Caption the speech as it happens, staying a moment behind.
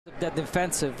That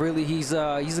defensive, really, he's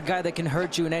a guy that can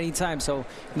hurt you at any time, so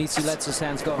he needs to let his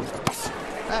hands go.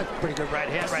 That's pretty good right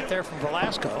hand right there from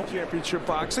Velasco. Championship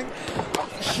boxing.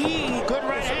 Good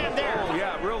right hand there. Oh,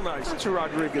 yeah, real nice. To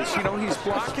Rodriguez. You know, he's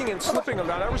blocking and slipping him.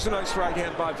 Now, that was a nice right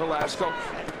hand by Velasco.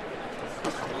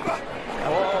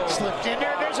 Oh. Slipped in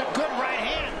there. There's a good right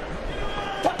hand.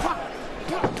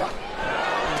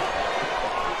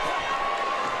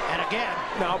 And again.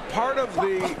 Now, part of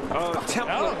the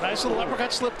template. Oh, nice little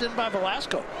uppercut slipped in by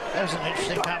Velasco. That was an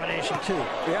interesting combination, too.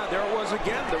 Yeah, there it was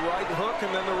again. The right hook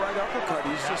and then the right uppercut.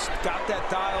 He's just got that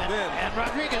dialed in. And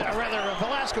Rodriguez, or rather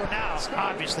Velasco now,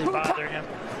 obviously bothering him.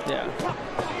 Yeah.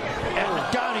 And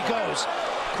down he goes.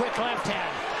 Quick left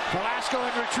hand. Velasco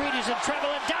in retreat. He's in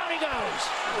trouble, and down he goes.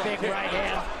 Big right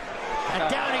hand. And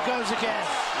down he goes again.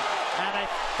 And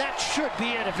that should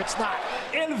be it if it's not.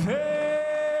 Elvis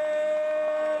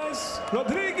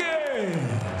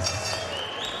Rodriguez.